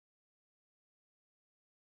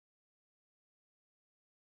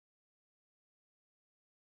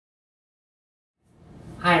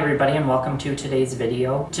Hi everybody and welcome to today's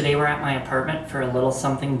video. Today we're at my apartment for a little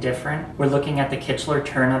something different. We're looking at the Kichler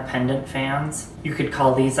Terna Pendant fans. You could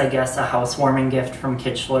call these, I guess, a housewarming gift from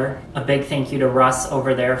Kichler. A big thank you to Russ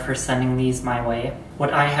over there for sending these my way.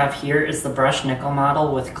 What I have here is the brushed nickel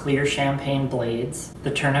model with clear champagne blades. The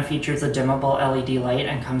Terna features a dimmable LED light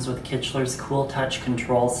and comes with Kichler's Cool Touch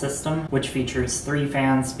control system, which features 3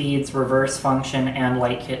 fan speeds, reverse function, and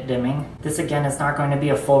light kit dimming. This again is not going to be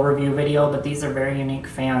a full review video, but these are very unique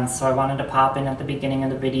fans, so I wanted to pop in at the beginning of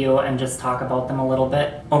the video and just talk about them a little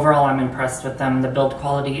bit. Overall, I'm impressed with them. The build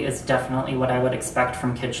quality is definitely what I would expect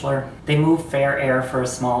from Kichler. They move fair air for a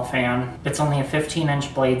small fan. It's only a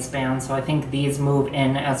 15-inch blade span, so I think these move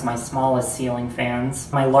in as my smallest ceiling fans.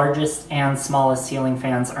 My largest and smallest ceiling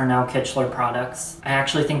fans are now Kichler products. I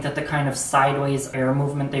actually think that the kind of sideways air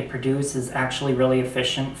movement they produce is actually really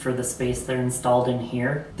efficient for the space they're installed in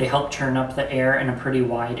here. They help turn up the air in a pretty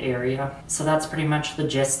wide area. So that's pretty much the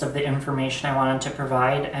gist of the information I wanted to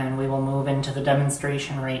provide, and we will move into the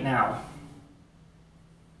demonstration right now.